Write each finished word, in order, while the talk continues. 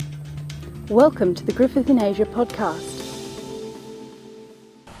Welcome to the Griffith in Asia podcast.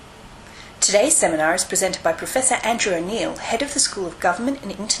 Today's seminar is presented by Professor Andrew O'Neill, Head of the School of Government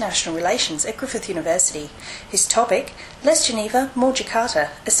and International Relations at Griffith University. His topic, Less Geneva, More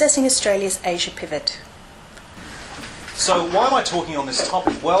Jakarta, Assessing Australia's Asia Pivot. So why am I talking on this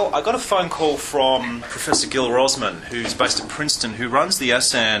topic? Well, I got a phone call from Professor Gil Rosman, who's based at Princeton, who runs the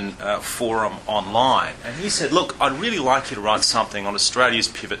ASEAN Forum online. And he said, look, I'd really like you to write something on Australia's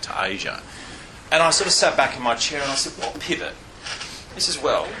pivot to Asia. And I sort of sat back in my chair and I said, what pivot? He says,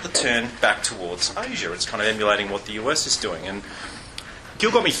 well, the turn back towards Asia. It's kind of emulating what the US is doing. And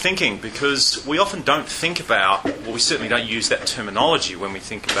Gil got me thinking, because we often don't think about, well, we certainly don't use that terminology when we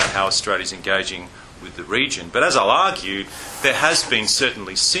think about how Australia's engaging with the region. But as I'll argue, there has been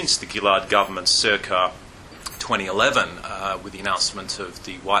certainly since the Gillard government circa 2011, with the announcement of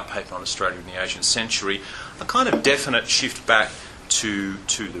the White Paper on Australia in the Asian Century, a kind of definite shift back to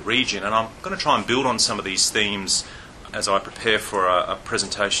the region. And I'm going to try and build on some of these themes as I prepare for a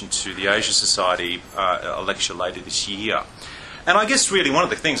presentation to the Asia Society, a lecture later this year. And I guess really one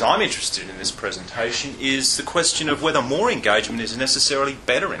of the things I'm interested in this presentation is the question of whether more engagement is necessarily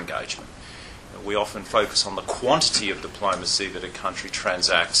better engagement. We often focus on the quantity of diplomacy that a country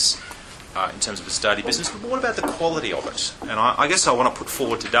transacts in terms of its daily business, but what about the quality of it? And I guess I want to put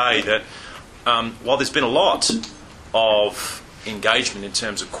forward today that while there's been a lot of engagement in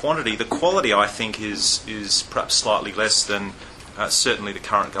terms of quantity, the quality, I think, is perhaps slightly less than certainly the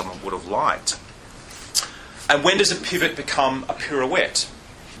current government would have liked. And when does a pivot become a pirouette?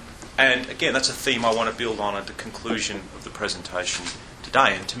 And again, that's a theme I want to build on at the conclusion of the presentation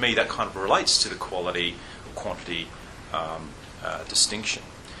today. And to me, that kind of relates to the quality or quantity distinction.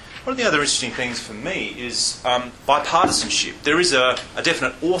 One of the other interesting things for me is bipartisanship. There is a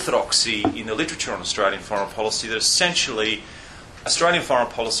definite orthodoxy in the literature on Australian foreign policy that essentially Australian foreign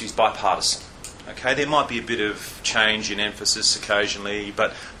policy is bipartisan. Okay, there might be a bit of change in emphasis occasionally,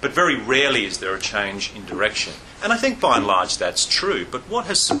 but very rarely is there a change in direction. And I think by and large that's true. But what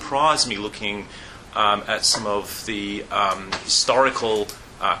has surprised me looking at some of the historical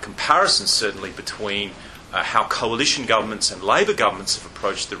comparisons, certainly between how coalition governments and Labor governments have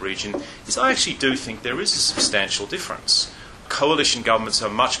approached the region, is I actually do think there is a substantial difference. Coalition governments are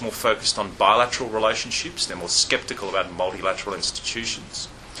much more focused on bilateral relationships. They're more sceptical about multilateral institutions.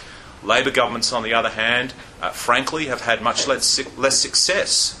 Labor governments, on the other hand, frankly, have had much less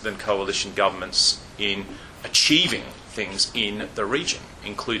success than coalition governments in achieving things in the region,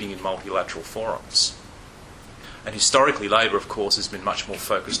 including in multilateral forums. And historically, Labor, of course, has been much more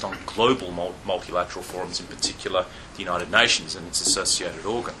focused on global multilateral forums, in particular the United Nations and its associated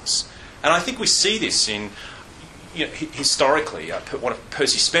organs. And I think we see this in, historically, one of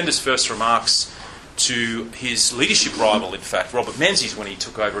Percy Spender's first remarks to his leadership rival, in fact, Robert Menzies, when he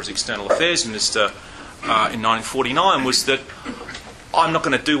took over as External Affairs Minister in 1949, was that I'm not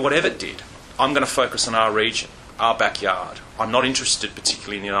going to do what Evatt did. I'm going to focus on our region, our backyard. I'm not interested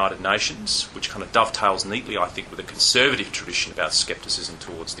particularly in the United Nations, which kind of dovetails neatly, I think, with a conservative tradition about scepticism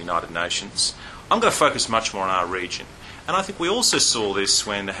towards the United Nations. I'm going to focus much more on our region. And I think we also saw this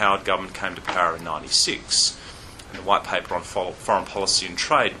when the Howard government came to power in 1996. And the White Paper on Foreign Policy and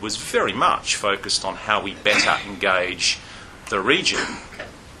Trade was very much focused on how we better engage the region.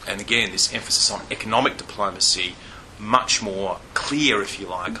 And again, this emphasis on economic diplomacy, much more clear, if you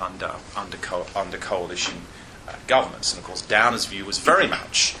like, under coalition governments. And of course, Downer's view was very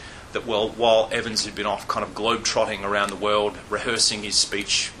much that, well, while Evans had been off kind of globe-trotting around the world, rehearsing his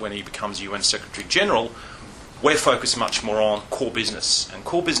speech when he becomes UN Secretary General, we're focused much more on core business. And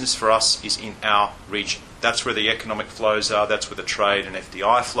core business for us is in our region. That's where the economic flows are, that's where the trade and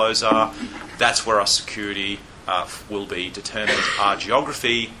FDI flows are, that's where our security will be determined. Our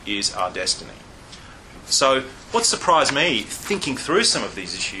geography is our destiny. So what surprised me, thinking through some of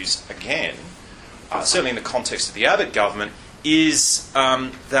these issues again, certainly in the context of the Abbott government, is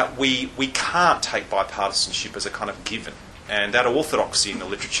that we can't take bipartisanship as a kind of given. And that orthodoxy in the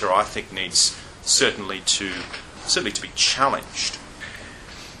literature, I think, needs certainly to be challenged.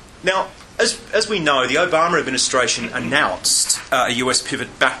 Now, as we know, the Obama administration announced a US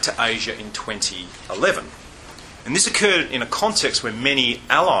pivot back to Asia in 2011. And this occurred in a context where many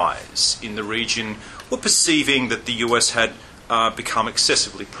allies in the region were perceiving that the US had become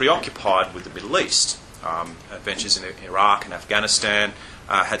excessively preoccupied with the Middle East. Adventures in Iraq and Afghanistan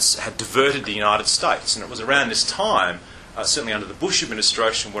had diverted the United States. And it was around this time, certainly under the Bush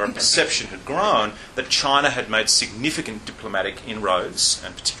administration, where a perception had grown that China had made significant diplomatic inroads,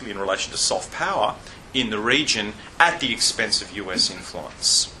 and particularly in relation to soft power, in the region at the expense of US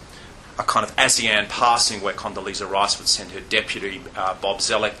influence. a kind of ASEAN passing where Condoleezza Rice would send her deputy, Bob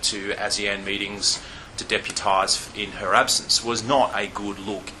Zellick, to ASEAN meetings to deputise in her absence was not a good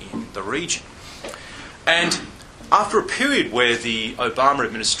look in the region. And after a period where the Obama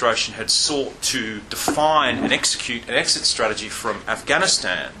administration had sought to define and execute an exit strategy from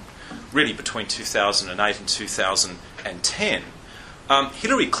Afghanistan, really between 2008 and 2010,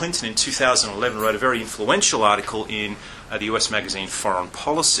 Hillary Clinton in 2011 wrote a very influential article in the US magazine Foreign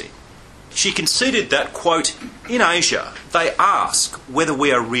Policy. She conceded that, quote, in Asia, they ask whether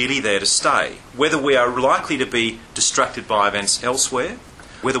we are really there to stay, whether we are likely to be distracted by events elsewhere,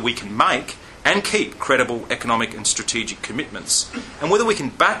 whether we can make and keep credible economic and strategic commitments, and whether we can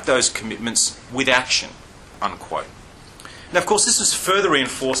back those commitments with action, unquote. Now, of course, this was further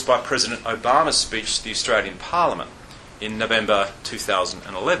reinforced by President Obama's speech to the Australian Parliament in November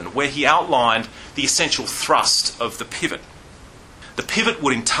 2011, where he outlined the essential thrust of the pivot. The pivot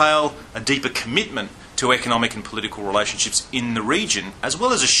would entail a deeper commitment to economic and political relationships in the region, as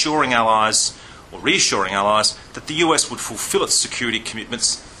well as assuring allies, or reassuring allies, that the US would fulfil its security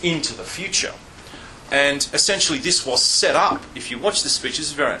commitments into the future. And essentially this was set up, if you watch the speech, this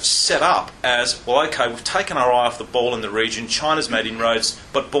is very much set up as, well, okay, we've taken our eye off the ball in the region, China's made inroads,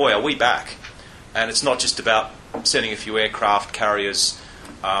 but boy, are we back. And it's not just about sending a few aircraft carriers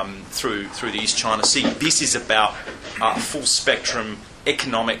through the East China Sea. This is about full spectrum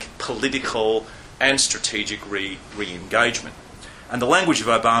economic, political and strategic re-engagement. And the language of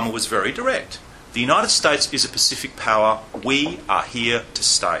Obama was very direct. The United States is a Pacific power. We are here to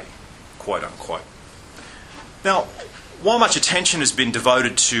stay, quote unquote. Now, while much attention has been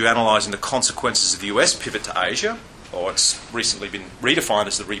devoted to analysing the consequences of the US pivot to Asia, or it's recently been redefined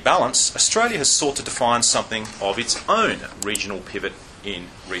as the rebalance, Australia has sought to define something of its own regional pivot in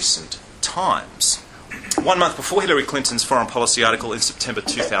recent times. 1 month before Hillary Clinton's foreign policy article in September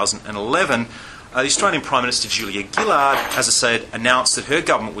 2011, the Australian Prime Minister Julia Gillard, as I said, announced that her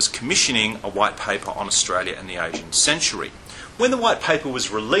government was commissioning a white paper on Australia and the Asian century. When the white paper was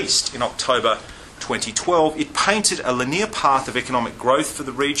released in October 2012, it painted a linear path of economic growth for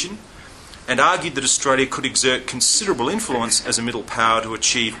the region and argued that Australia could exert considerable influence as a middle power to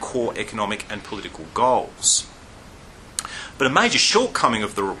achieve core economic and political goals. But a major shortcoming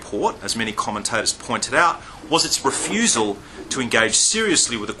of the report, as many commentators pointed out, was its refusal to engage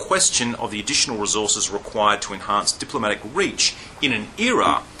seriously with the question of the additional resources required to enhance diplomatic reach in an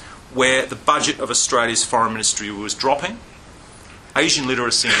era where the budget of Australia's foreign ministry was dropping, Asian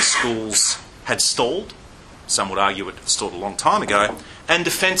literacy in schools had stalled, some would argue it stalled a long time ago, and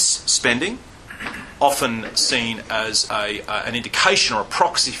defence spending, often seen as an indication or a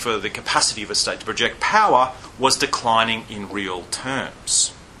proxy for the capacity of a state to project power, was declining in real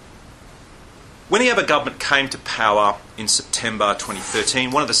terms. When the Abbott government came to power in September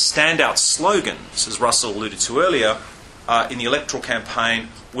 2013, one of the standout slogans, as Russell alluded to earlier, in the electoral campaign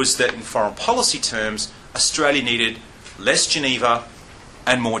was that in foreign policy terms, Australia needed less Geneva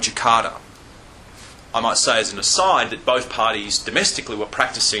and more Jakarta. I might say as an aside that both parties domestically were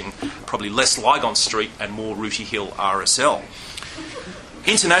practising probably less Lygon Street and more Rooty Hill RSL.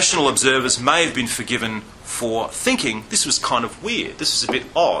 International observers may have been forgiven for thinking this was kind of weird, this was a bit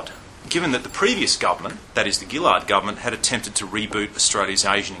odd, given that the previous government, that is the Gillard government, had attempted to reboot Australia's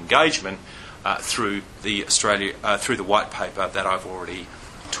Asian engagement through the white paper that I've already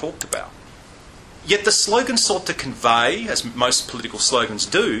talked about. Yet the slogan sought to convey, as most political slogans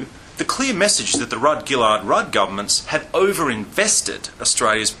do, the clear message that the Rudd-Gillard-Rudd governments had over-invested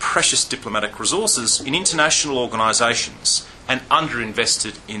Australia's precious diplomatic resources in international organisations and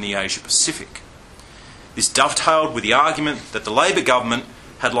under-invested in the Asia-Pacific. This dovetailed with the argument that the Labor government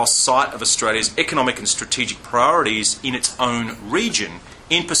had lost sight of Australia's economic and strategic priorities in its own region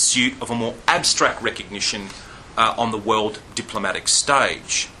in pursuit of a more abstract recognition on the world diplomatic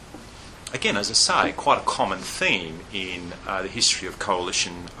stage. Again, as I say, quite a common theme in the history of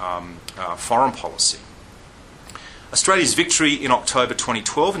coalition foreign policy. Australia's victory in October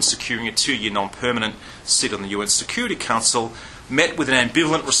 2012 in securing a 2-year non-permanent seat on the UN Security Council met with an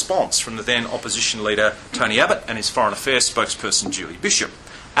ambivalent response from the then opposition leader Tony Abbott and his foreign affairs spokesperson Julie Bishop.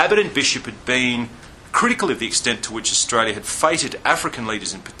 Abbott and Bishop had been critical of the extent to which Australia had feted African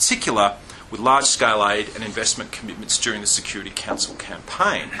leaders in particular with large-scale aid and investment commitments during the Security Council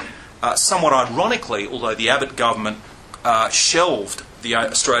campaign. Somewhat ironically, although the Abbott government shelved the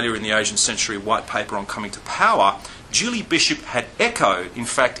Australia in the Asian Century white paper on coming to power, Julie Bishop had echoed, in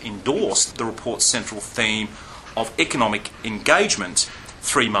fact endorsed, the report's central theme of economic engagement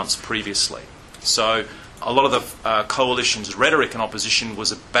 3 months previously. So a lot of the coalition's rhetoric and opposition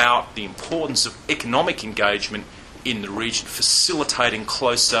was about the importance of economic engagement in the region, facilitating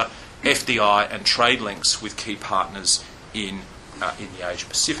closer FDI and trade links with key partners in the Asia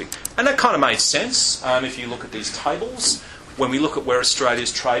Pacific. And that kind of made sense if you look at these tables. When we look at where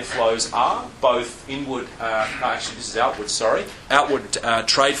Australia's trade flows are, both inward, actually this is outward, sorry, outward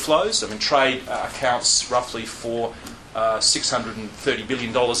trade flows. I mean, trade accounts roughly for $630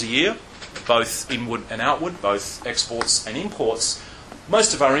 billion a year, both inward and outward, both exports and imports.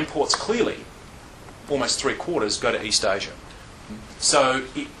 Most of our imports, clearly, almost 3/4, go to East Asia. So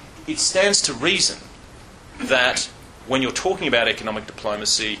it stands to reason that when you're talking about economic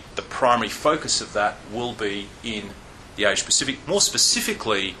diplomacy, the primary focus of that will be in the Asia Pacific. More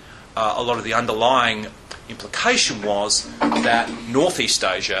specifically, a lot of the underlying implication was that Northeast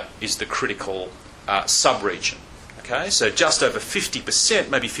Asia is the critical sub-region. Okay, so just over 50%,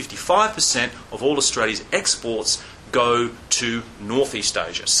 maybe 55% of all Australia's exports go to Northeast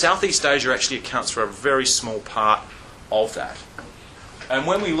Asia. Southeast Asia actually accounts for a very small part of that. And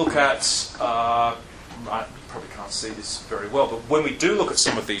when we look at, you probably can't see this very well, but when we do look at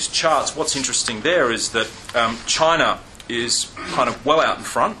some of these charts, what's interesting there is that China is kind of well out in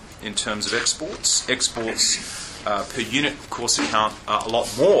front in terms of exports. Exports per unit, of course, account a lot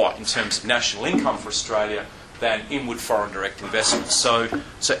more in terms of national income for Australia than inward foreign direct investment. So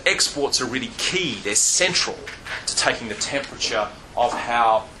exports are really key. They're central to taking the temperature of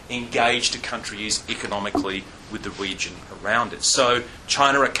how engaged a country is economically with the region around it. So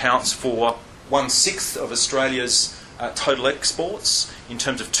China accounts for 1/6 of Australia's total exports. In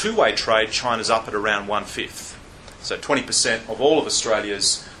terms of two-way trade, China's up at around 1/5. So 20% of all of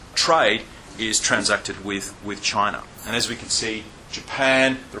Australia's trade is transacted with China. And as we can see,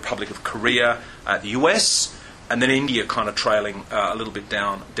 Japan, the Republic of Korea, the US, and then India kind of trailing a little bit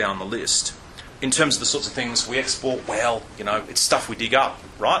down the list. In terms of the sorts of things we export, well, it's stuff we dig up,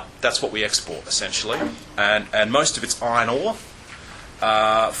 right? That's what we export, essentially. And most of it's iron ore,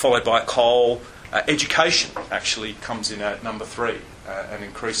 followed by coal. Education actually comes in at number 3. And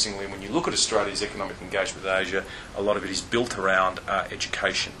increasingly, when you look at Australia's economic engagement with Asia, a lot of it is built around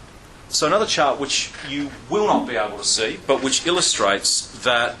education. So another chart which you will not be able to see, but which illustrates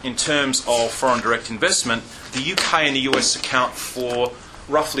that in terms of foreign direct investment, the UK and the US account for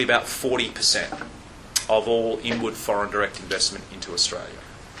roughly about 40% of all inward foreign direct investment into Australia.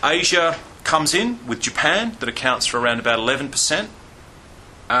 Asia comes in with Japan, that accounts for around about 11%.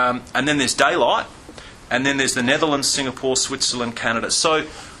 And then there's daylight, and then there's the Netherlands, Singapore, Switzerland, Canada. So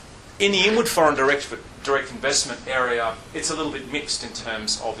in the inward foreign direct investment area, it's a little bit mixed in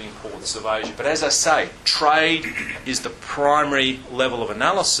terms of the importance of Asia. But as I say, trade is the primary level of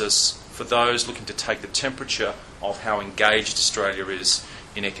analysis for those looking to take the temperature of how engaged Australia is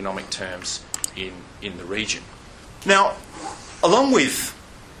in economic terms in the region. Now, along with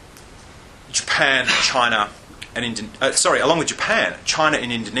Japan, China, along with Japan, China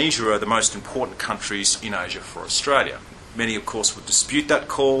and Indonesia are the most important countries in Asia for Australia. Many, of course, would dispute that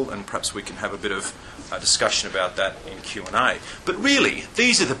call, and perhaps we can have a bit of discussion about that in Q&A. But really,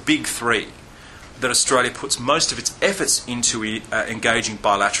 these are the big 3 that Australia puts most of its efforts into engaging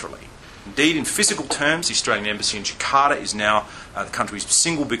bilaterally. Indeed, in physical terms, the Australian Embassy in Jakarta is now the country's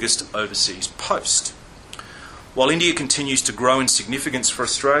single biggest overseas post. While India continues to grow in significance for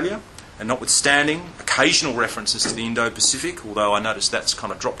Australia, and notwithstanding occasional references to the Indo-Pacific, although I notice that's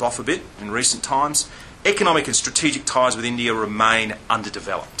kind of dropped off a bit in recent times, economic and strategic ties with India remain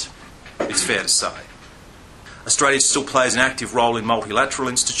underdeveloped, it's fair to say. Australia still plays an active role in multilateral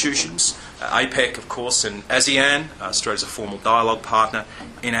institutions. APEC, of course, and ASEAN. Australia's a formal dialogue partner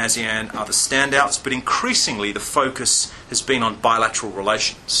in ASEAN are the standouts, but increasingly the focus has been on bilateral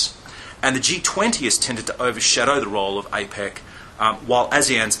relations. And the G20 has tended to overshadow the role of APEC, while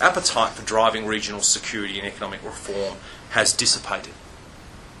ASEAN's appetite for driving regional security and economic reform has dissipated.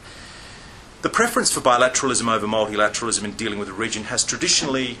 The preference for bilateralism over multilateralism in dealing with the region has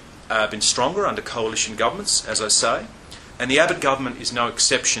traditionally been stronger under coalition governments, as I say, and the Abbott government is no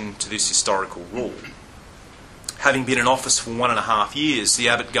exception to this historical rule. Having been in office for 1.5 years, the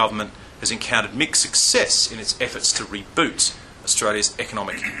Abbott government has encountered mixed success in its efforts to reboot Australia's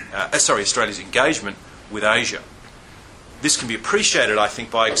engagement with Asia. This can be appreciated, I think,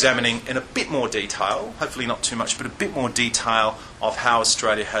 by examining in a bit more detail, hopefully not too much, but a bit more detail of how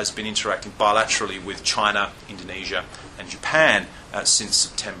Australia has been interacting bilaterally with China, Indonesia and Japan since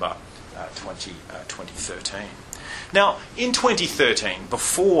September 2013. Now, in 2013,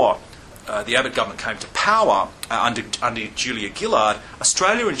 before the Abbott government came to power under Julia Gillard,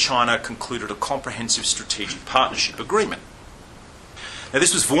 Australia and China concluded a comprehensive strategic partnership agreement. Now,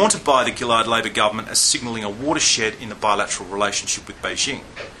 this was vaunted by the Gillard Labor government as signalling a watershed in the bilateral relationship with Beijing.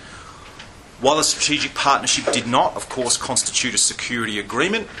 While the strategic partnership did not, of course, constitute a security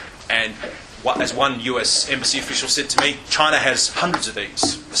agreement, And as one US embassy official said to me, China has hundreds of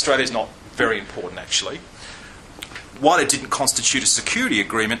these. Australia's not very important, actually. While it didn't constitute a security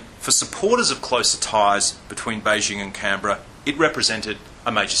agreement, for supporters of closer ties between Beijing and Canberra, it represented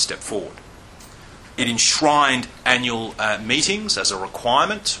a major step forward. It enshrined annual meetings as a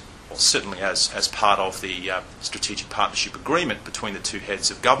requirement, or certainly as part of the strategic partnership agreement between the two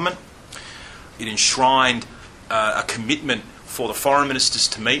heads of government. It enshrined a commitment for the foreign ministers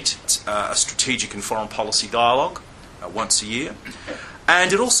to meet a strategic and foreign policy dialogue once a year.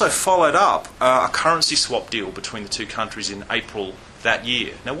 And it also followed up a currency swap deal between the two countries in April that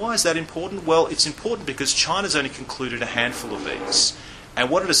year. Now, why is that important? Well, it's important because China's only concluded a handful of these. And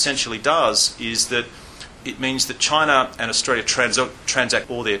what it essentially does is that it means that China and Australia transact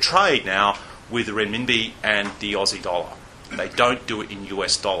all their trade now with the renminbi and the Aussie dollar. They don't do it in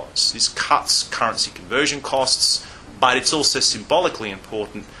US dollars. This cuts currency conversion costs, but it's also symbolically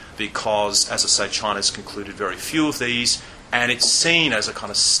important because, as I say, China's concluded very few of these, and it's seen as a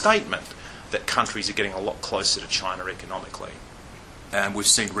kind of statement that countries are getting a lot closer to China economically. And we've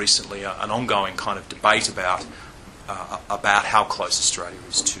seen recently an ongoing kind of debate about how close Australia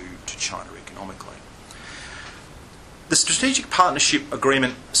is to China economically. The Strategic Partnership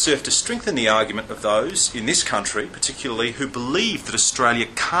Agreement served to strengthen the argument of those in this country, particularly, who believe that Australia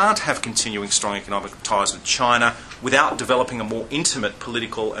can't have continuing strong economic ties with China without developing a more intimate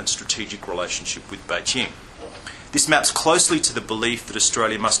political and strategic relationship with Beijing. This maps closely to the belief that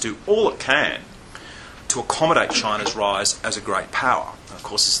Australia must do all it can to accommodate China's rise as a great power. And of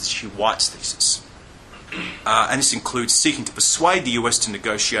course, this is Hugh White's thesis. And this includes seeking to persuade the US to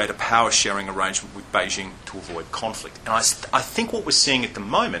negotiate a power-sharing arrangement with Beijing to avoid conflict. And I think what we're seeing at the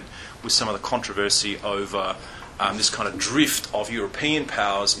moment with some of the controversy over this kind of drift of European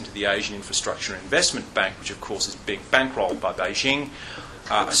powers into the Asian Infrastructure and Investment Bank, which of course is being bankrolled by Beijing.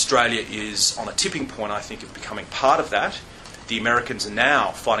 Australia is on a tipping point, I think, of becoming part of that. The Americans are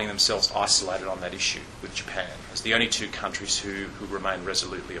now finding themselves isolated on that issue with Japan as the only two countries who remain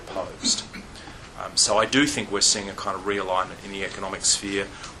resolutely opposed. So I do think we're seeing a kind of realignment in the economic sphere.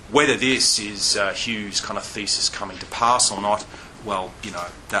 Whether this is Hugh's kind of thesis coming to pass or not, well,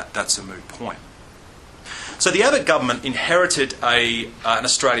 that's a moot point. So the Abbott government inherited an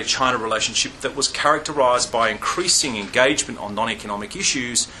Australia-China relationship that was characterised by increasing engagement on non-economic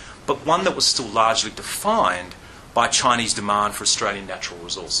issues, but one that was still largely defined by Chinese demand for Australian natural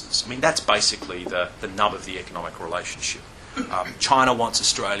resources. I mean, that's basically the nub of the economic relationship. China wants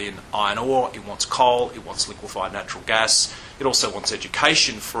Australian iron ore, it wants coal, it wants liquefied natural gas, it also wants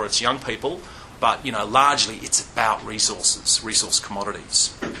education for its young people, but largely it's about resource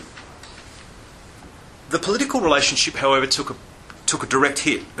commodities. The political relationship, however, took a direct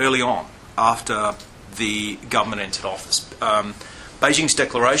hit early on after the government entered office. Beijing's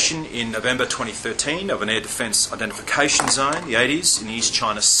declaration in November 2013 of an air defence identification zone, the ADIZ, in the East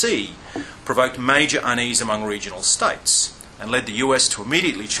China Sea, provoked major unease among regional states and led the US to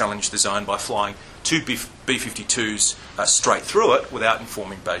immediately challenge the zone by flying two B-52s straight through it without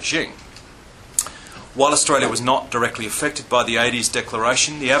informing Beijing. While Australia was not directly affected by the ADIZ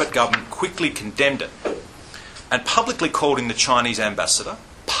declaration, the Abbott government quickly condemned it and publicly called in the Chinese ambassador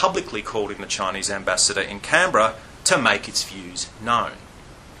in Canberra to make its views known.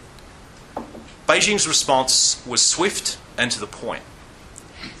 Beijing's response was swift and to the point.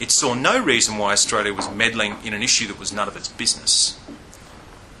 It saw no reason why Australia was meddling in an issue that was none of its business.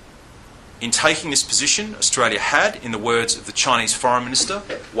 In taking this position, Australia had, in the words of the Chinese Foreign Minister,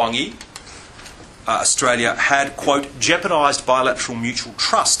 Wang Yi, Australia had, quote, jeopardised bilateral mutual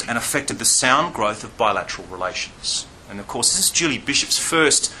trust and affected the sound growth of bilateral relations. And of course, this is Julie Bishop's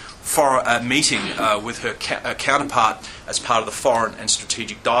first meeting with her counterpart as part of the foreign and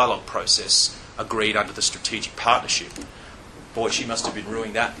strategic dialogue process agreed under the strategic partnership. Boy, she must have been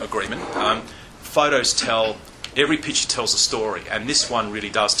ruining that agreement. Photos tell, every picture tells a story, and this one really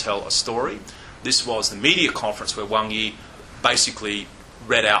does tell a story. This was the media conference where Wang Yi basically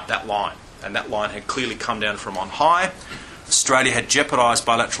read out that line, and that line had clearly come down from on high. Australia had jeopardised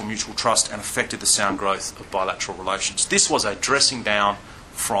bilateral mutual trust and affected the sound growth of bilateral relations. This was a dressing down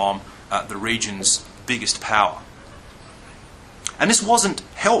from the region's biggest power. And this wasn't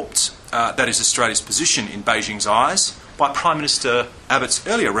helped, that is Australia's position in Beijing's eyes, by Prime Minister Abbott's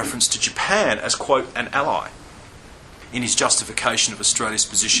earlier reference to Japan as, quote, an ally, in his justification of Australia's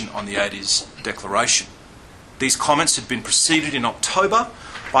position on the ADIZ declaration. These comments had been preceded in October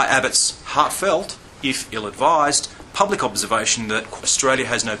by Abbott's heartfelt, if ill-advised, public observation that Australia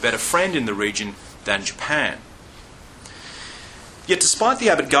has no better friend in the region than Japan. Yet despite the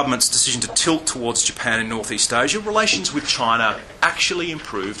Abbott government's decision to tilt towards Japan and Northeast Asia, relations with China actually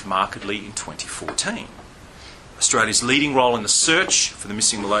improved markedly in 2014. Australia's leading role in the search for the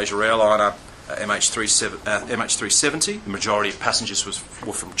missing Malaysia airliner MH370, the majority of passengers were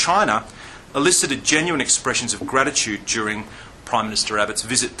from China, elicited genuine expressions of gratitude during Prime Minister Abbott's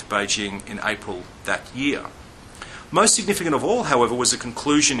visit to Beijing in April that year. Most significant of all, however, was the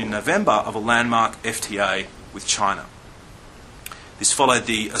conclusion in November of a landmark FTA with China. This followed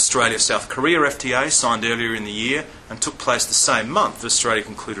the Australia-South Korea FTA signed earlier in the year and took place the same month that Australia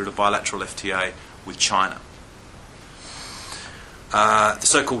concluded a bilateral FTA with China. The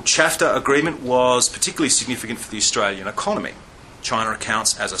so-called CHAFTA agreement was particularly significant for the Australian economy. China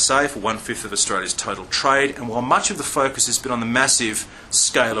accounts, as I say, for 1/5 of Australia's total trade, and while much of the focus has been on the massive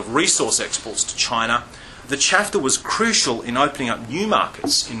scale of resource exports to China, the CHAFTA was crucial in opening up new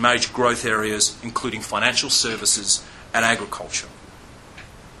markets in major growth areas, including financial services and agriculture.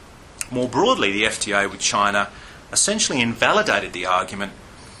 More broadly, the FTA with China essentially invalidated the argument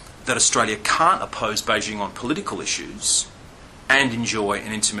that Australia can't oppose Beijing on political issues and enjoy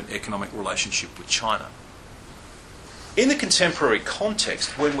an intimate economic relationship with China. In the contemporary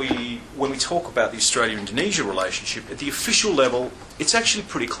context, when we talk about the Australia-Indonesia relationship, at the official level, it's actually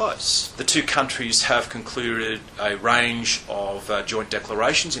pretty close. The two countries have concluded a range of joint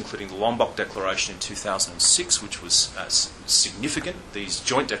declarations, including the Lombok Declaration in 2006, which was significant. These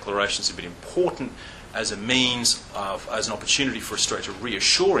joint declarations have been important as a means of, as an opportunity for Australia to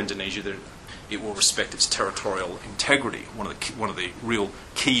reassure Indonesia that it will respect its territorial integrity, one of the real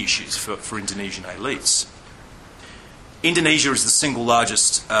key issues for Indonesian elites. Indonesia is the single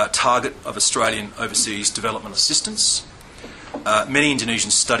largest target of Australian overseas development assistance. Many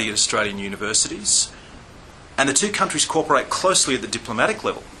Indonesians study at Australian universities, and the two countries cooperate closely at the diplomatic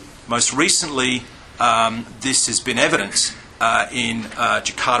level. Most recently, this has been evident in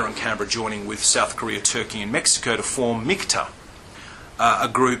Jakarta and Canberra joining with South Korea, Turkey and Mexico to form MIKTA, a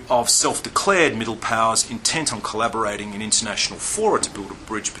group of self-declared middle powers intent on collaborating in international fora to build a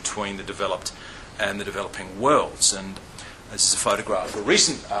bridge between the developed and the developing worlds. And this is a photograph of a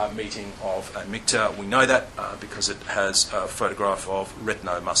recent meeting of MIKTA. We know that because it has a photograph of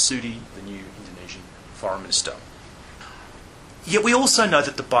Retno Marsudi, the new Indonesian foreign minister. Yet we also know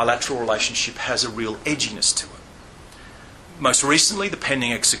that the bilateral relationship has a real edginess to it. Most recently, the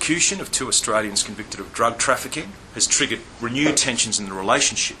pending execution of 2 Australians convicted of drug trafficking has triggered renewed tensions in the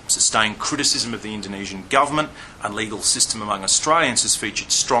relationship. Sustained criticism of the Indonesian government and legal system among Australians has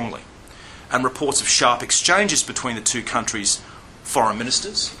featured strongly. And reports of sharp exchanges between the two countries' foreign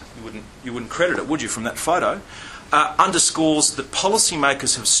ministers, you wouldn't credit it, would you, from that photo, underscores that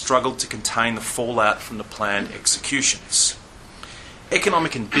policymakers have struggled to contain the fallout from the planned executions.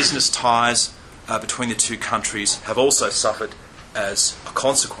 Economic and business ties between the two countries have also suffered as a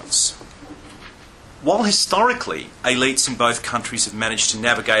consequence. While historically elites in both countries have managed to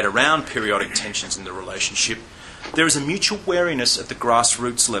navigate around periodic tensions in the relationship, there is a mutual wariness at the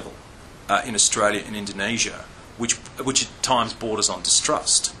grassroots level in Australia and Indonesia, which at times borders on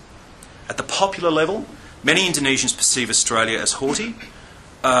distrust. At the popular level, many Indonesians perceive Australia as haughty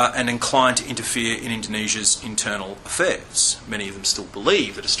and inclined to interfere in Indonesia's internal affairs. Many of them still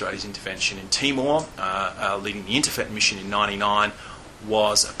believe that Australia's intervention in Timor, leading the Interfet mission in 1999,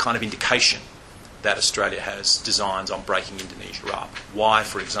 was a kind of indication that Australia has designs on breaking Indonesia up. Why,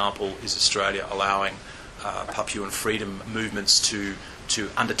 for example, is Australia allowing Papuan freedom movements to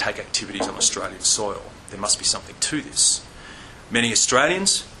undertake activities on Australian soil? There must be something to this. Many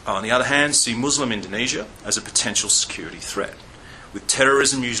Australians, on the other hand, see Muslim Indonesia as a potential security threat, with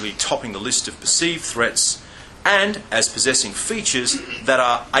terrorism usually topping the list of perceived threats and as possessing features that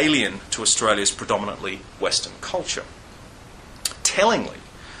are alien to Australia's predominantly Western culture. Tellingly,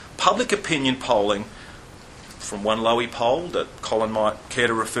 public opinion polling, from one Lowy poll that Colin might care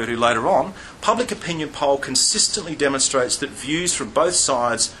to refer to later on, public opinion poll consistently demonstrates that views from both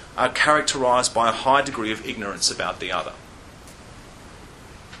sides are characterised by a high degree of ignorance about the other.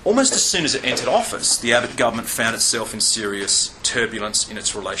 Almost as soon as it entered office, the Abbott government found itself in serious turbulence in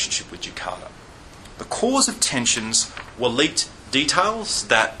its relationship with Jakarta. The cause of tensions were leaked details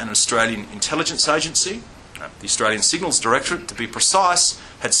that an Australian intelligence agency, the Australian Signals Directorate to be precise,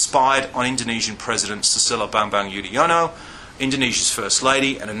 had spied on Indonesian President Susilo Bambang Yudhoyono, Indonesia's First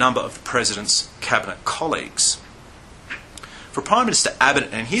Lady, and a number of the President's cabinet colleagues. For Prime Minister Abbott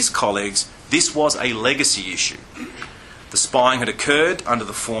and his colleagues, this was a legacy issue. The spying had occurred under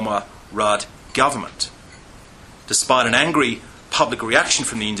the former Rudd government. Despite an angry public reaction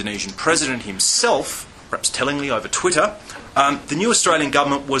from the Indonesian President himself, perhaps tellingly over Twitter, the new Australian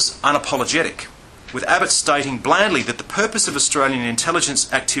government was unapologetic. with Abbott stating blandly that the purpose of Australian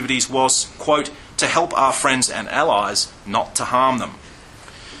intelligence activities was, quote, to help our friends and allies, not to harm them.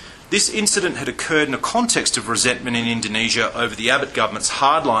 This incident had occurred in a context of resentment in Indonesia over the Abbott government's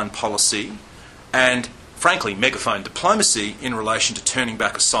hardline policy and, frankly, megaphone diplomacy in relation to turning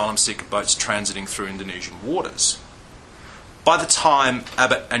back asylum seeker boats transiting through Indonesian waters. By the time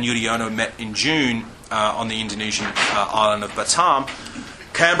Abbott and Yudhoyono met in June on the Indonesian island of Batam,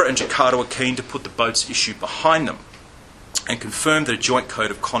 Canberra and Jakarta were keen to put the boats issue behind them and confirmed that a joint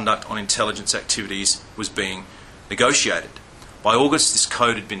code of conduct on intelligence activities was being negotiated. By August, this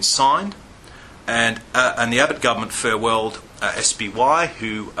code had been signed, and the Abbott government farewelled SBY,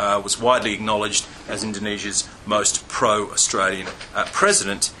 who was widely acknowledged as Indonesia's most pro-Australian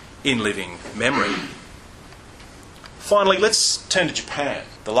president in living memory. Finally, let's turn to Japan,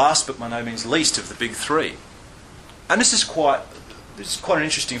 the last but by no means least of the big three. And this is quite an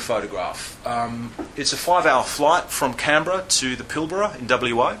interesting photograph. It's a 5-hour flight from Canberra to the Pilbara in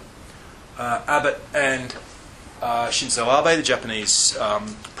WA. Abbott and Shinzo Abe, the Japanese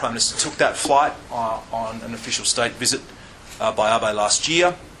Prime Minister, took that flight on an official state visit by Abe last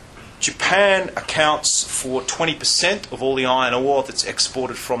year. Japan accounts for 20% of all the iron ore that's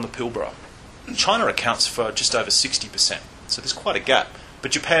exported from the Pilbara. China accounts for just over 60%, so there's quite a gap.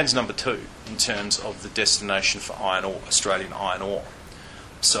 But Japan's number 2 in terms of the destination for iron ore, Australian iron ore.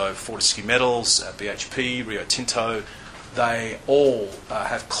 So Fortescue Metals, BHP, Rio Tinto, they all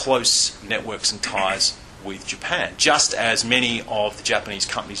have close networks and ties with Japan, just as many of the Japanese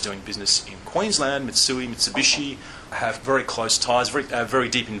companies doing business in Queensland, Mitsui, Mitsubishi, have very close ties, very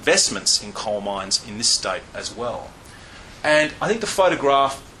deep investments in coal mines in this state as well. And I think the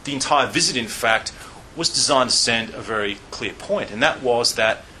photograph, the entire visit in fact, was designed to send a very clear point, and that was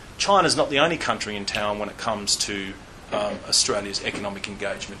that China's not the only country in town when it comes to Australia's economic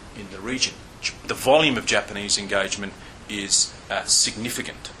engagement in the region. The volume of Japanese engagement is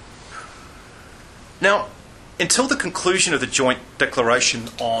significant. Now, until the conclusion of the Joint Declaration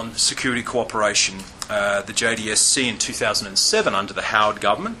on Security Cooperation, the JDSC in 2007 under the Howard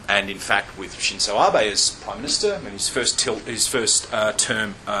government, and in fact with Shinzo Abe as Prime Minister in his first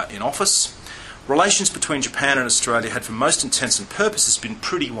term in office, relations between Japan and Australia had for most intents and purposes been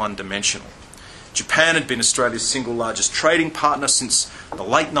pretty one-dimensional. Japan had been Australia's single largest trading partner since the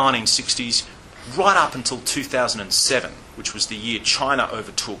late 1960s, right up until 2007, which was the year China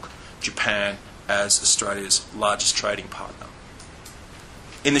overtook Japan as Australia's largest trading partner.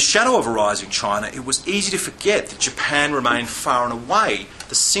 In the shadow of a rising China, it was easy to forget that Japan remained far and away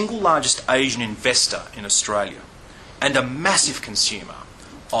the single largest Asian investor in Australia and a massive consumer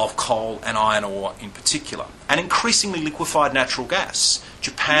of coal and iron ore in particular, and increasingly liquefied natural gas.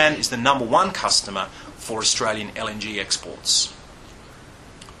 Japan is the number 1 customer for Australian LNG exports.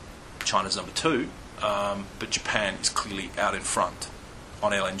 China's number 2, but Japan is clearly out in front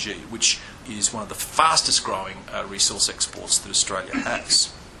on LNG, which is one of the fastest growing resource exports that Australia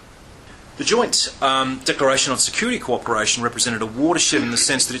has. The Joint Declaration on Security Cooperation represented a watershed in the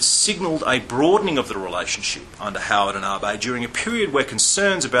sense that it signalled a broadening of the relationship under Howard and Abe during a period where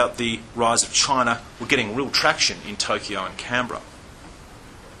concerns about the rise of China were getting real traction in Tokyo and Canberra.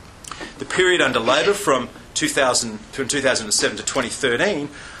 The period under Labor from 2007 to 2013,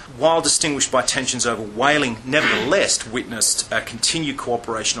 while distinguished by tensions over whaling, nevertheless witnessed continued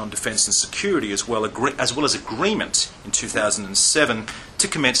cooperation on defence and security as well as agreement in 2007 to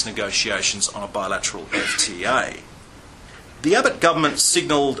commence negotiations on a bilateral FTA. The Abbott government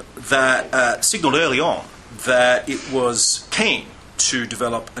signalled early on that it was keen to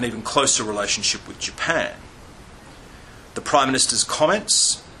develop an even closer relationship with Japan. The Prime Minister's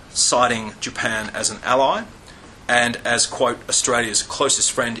comments, citing Japan as an ally and as, quote, Australia's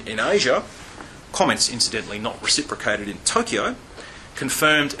closest friend in Asia, comments incidentally not reciprocated in Tokyo,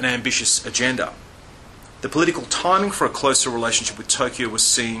 confirmed an ambitious agenda. The political timing for a closer relationship with Tokyo was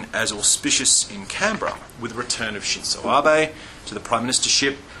seen as auspicious in Canberra, with the return of Shinzo Abe to the Prime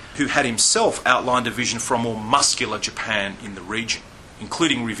Ministership, who had himself outlined a vision for a more muscular Japan in the region,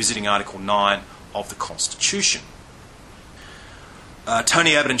 including revisiting Article 9 of the Constitution.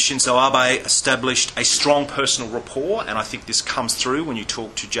 Tony Abbott and Shinzo Abe established a strong personal rapport, and I think this comes through when you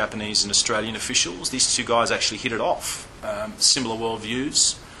talk to Japanese and Australian officials. These two guys actually hit it off. Similar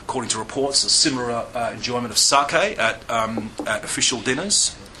worldviews, according to reports, a similar enjoyment of sake at official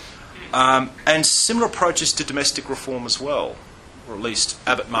dinners, and similar approaches to domestic reform as well, or at least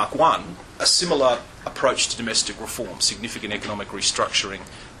Abbott Mark I, a similar approach to domestic reform, significant economic restructuring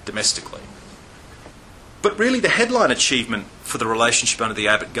domestically. But really the headline achievement for the relationship under the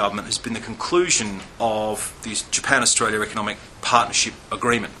Abbott government has been the conclusion of the Japan-Australia Economic Partnership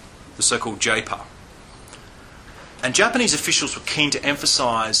Agreement, the so-called JPA. And Japanese officials were keen to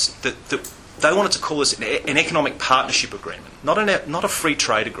emphasise that they wanted to call this an economic partnership agreement, not a free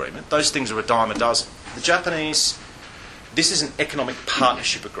trade agreement. Those things are a dime a dozen. The Japanese, this is an economic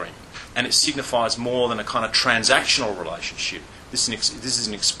partnership agreement, and it signifies more than a kind of transactional relationship. This is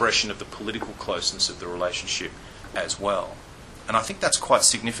an expression of the political closeness of the relationship as well. And I think that's quite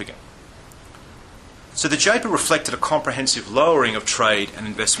significant. So the JPA reflected a comprehensive lowering of trade and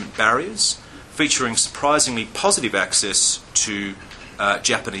investment barriers, featuring surprisingly positive access to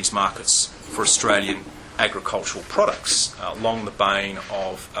Japanese markets for Australian agricultural products, along the bane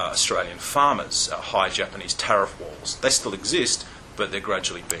of Australian farmers, high Japanese tariff walls. They still exist, but they're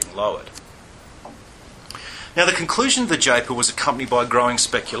gradually being lowered. Now, the conclusion of the JPA was accompanied by growing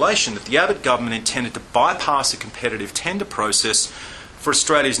speculation that the Abbott government intended to bypass a competitive tender process for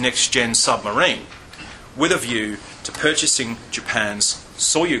Australia's next-gen submarine, with a view to purchasing Japan's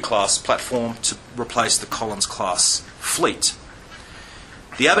Soryu-class platform to replace the Collins-class fleet.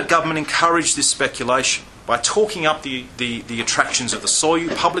 The Abbott government encouraged this speculation by talking up the attractions of the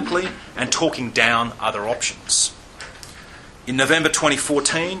Soryu publicly and talking down other options. In November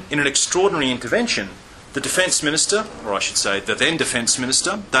 2014, in an extraordinary intervention, the Defence Minister, or I should say the then Defence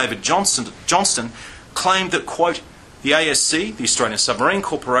Minister, David Johnston, claimed that, quote, the ASC, the Australian Submarine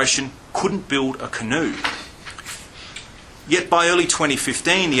Corporation, couldn't build a canoe. Yet by early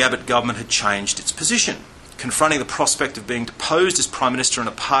 2015, the Abbott government had changed its position. Confronting the prospect of being deposed as Prime Minister in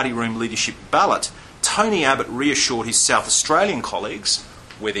a party room leadership ballot, Tony Abbott reassured his South Australian colleagues,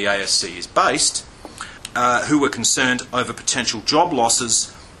 where the ASC is based, who were concerned over potential job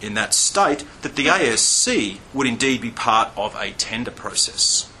losses in that state, that the ASC would indeed be part of a tender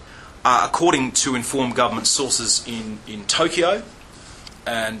process. According to informed government sources in Tokyo,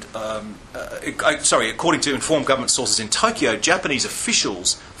 according to informed government sources in Tokyo, Japanese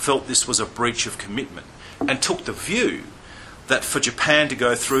officials felt this was a breach of commitment and took the view that for Japan to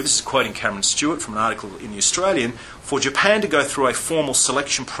go through, this is quoting Cameron Stewart from an article in The Australian, for Japan to go through a formal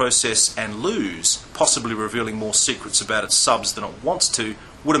selection process and lose, possibly revealing more secrets about its subs than it wants to,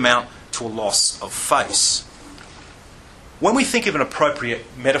 would amount to a loss of face. When we think of an appropriate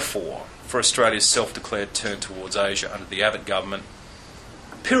metaphor for Australia's self-declared turn towards Asia under the Abbott government,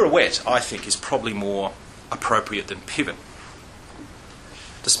 pirouette, I think, is probably more appropriate than pivot.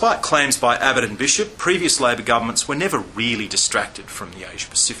 Despite claims by Abbott and Bishop, previous Labor governments were never really distracted from the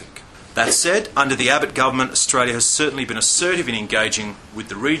Asia-Pacific. That said, under the Abbott government, Australia has certainly been assertive in engaging with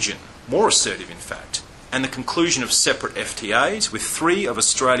the region, more assertive in fact, and the conclusion of separate FTAs with 3 of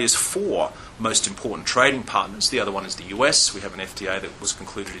Australia's 4 most important trading partners. The other one is the US. We have an FTA that was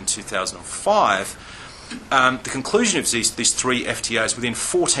concluded in 2005. The conclusion of these 3 FTAs within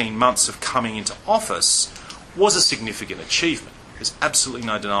 14 months of coming into office was a significant achievement. There's absolutely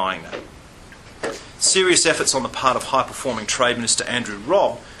no denying that. Serious efforts on the part of high-performing Trade Minister Andrew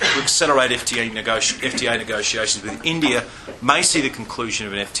Robb to accelerate FTA negotiations with India may see the conclusion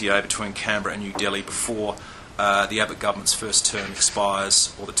of an FTA between Canberra and New Delhi before the Abbott government's first term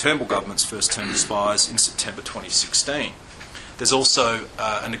expires, or the Turnbull government's first term expires in September 2016. There's also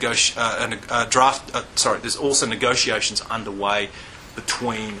there's also negotiations underway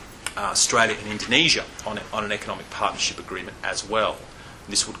between Australia and Indonesia on an economic partnership agreement as well.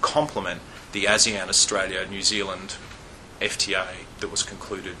 This would complement the ASEAN, Australia, New Zealand FTA that was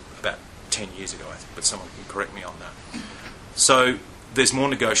concluded about 10 years ago, I think, but someone can correct me on that. So there's more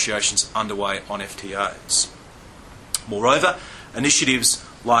negotiations underway on FTAs. Moreover, initiatives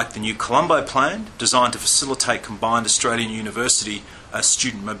like the new Colombo Plan, designed to facilitate combined Australian university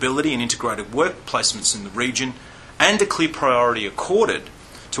student mobility and integrated work placements in the region, and a clear priority accorded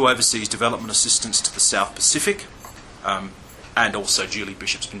to overseas development assistance to the South Pacific, and also Julie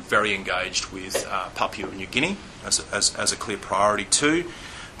Bishop's been very engaged with Papua New Guinea as a clear priority too.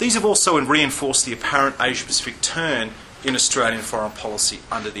 These have also reinforced the apparent Asia-Pacific turn in Australian foreign policy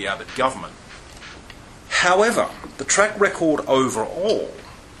under the Abbott government. However, the track record overall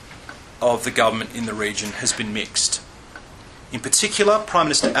of the government in the region has been mixed. In particular, Prime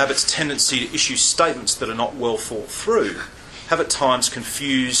Minister Abbott's tendency to issue statements that are not well thought through have at times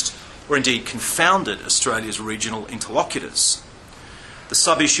confused or indeed confounded Australia's regional interlocutors. The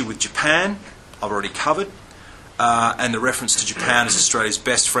sub-issue with Japan, I've already covered, and the reference to Japan as Australia's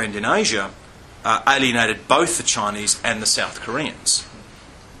best friend in Asia alienated both the Chinese and the South Koreans.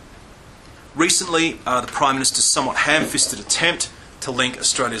 Recently, the Prime Minister's somewhat ham-fisted attempt to link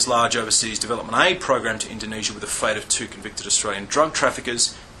Australia's large overseas development aid program to Indonesia with the fate of 2 convicted Australian drug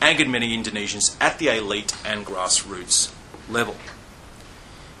traffickers angered many Indonesians at the elite and grassroots level.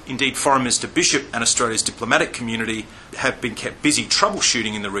 Indeed, Foreign Minister Bishop and Australia's diplomatic community have been kept busy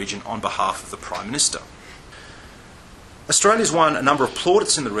troubleshooting in the region on behalf of the Prime Minister. Australia's won a number of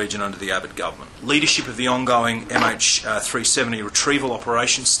plaudits in the region under the Abbott government. Leadership of the ongoing MH370 retrieval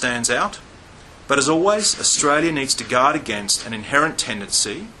operation stands out. But as always, Australia needs to guard against an inherent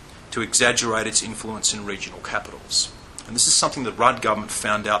tendency to exaggerate its influence in regional capitals. And this is something the Rudd government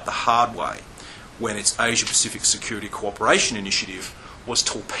found out the hard way when its Asia-Pacific Security Cooperation Initiative was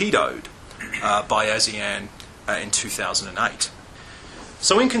torpedoed by ASEAN in 2008.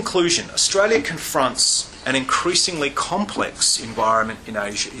 So in conclusion, Australia confronts an increasingly complex environment in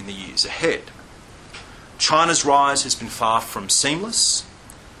Asia in the years ahead. China's rise has been far from seamless,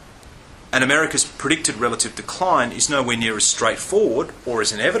 and America's predicted relative decline is nowhere near as straightforward or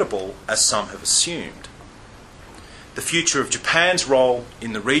as inevitable as some have assumed. The future of Japan's role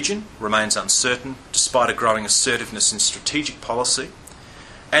in the region remains uncertain, despite a growing assertiveness in strategic policy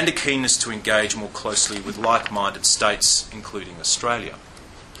and a keenness to engage more closely with like-minded states, including Australia.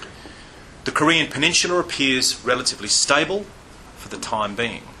 The Korean Peninsula appears relatively stable for the time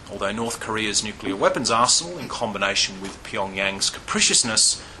being, although North Korea's nuclear weapons arsenal, in combination with Pyongyang's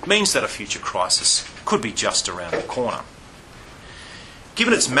capriciousness, means that a future crisis could be just around the corner.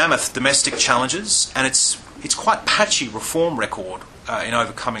 Given its mammoth domestic challenges and its quite patchy reform record in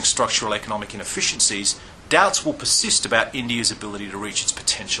overcoming structural economic inefficiencies, doubts will persist about India's ability to reach its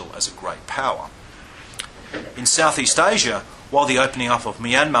potential as a great power. In Southeast Asia, while the opening up of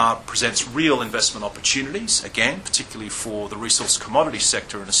Myanmar presents real investment opportunities, again, particularly for the resource commodity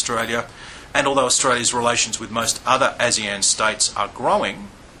sector in Australia, and although Australia's relations with most other ASEAN states are growing,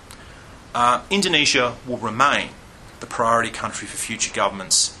 Indonesia will remain the priority country for future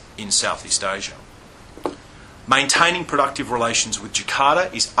governments in Southeast Asia. Maintaining productive relations with Jakarta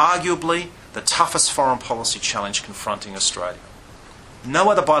is arguably the toughest foreign policy challenge confronting Australia.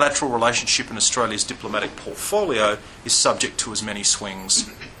 No other bilateral relationship in Australia's diplomatic portfolio is subject to as many swings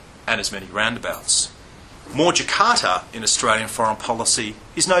and as many roundabouts. More Jakarta in Australian foreign policy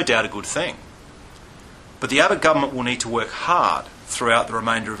is no doubt a good thing. But the Abbott government will need to work hard throughout the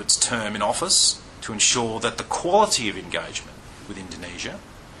remainder of its term in office to ensure that the quality of engagement with Indonesia,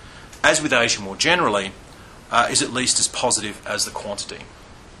 as with Asia more generally, is at least as positive as the quantity.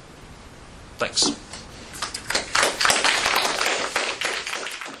 Thanks.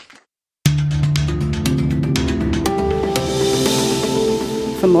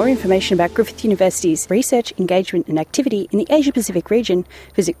 For more information about Griffith University's research, engagement and activity in the Asia-Pacific region,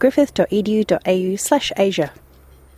 visit griffith.edu.au/Asia.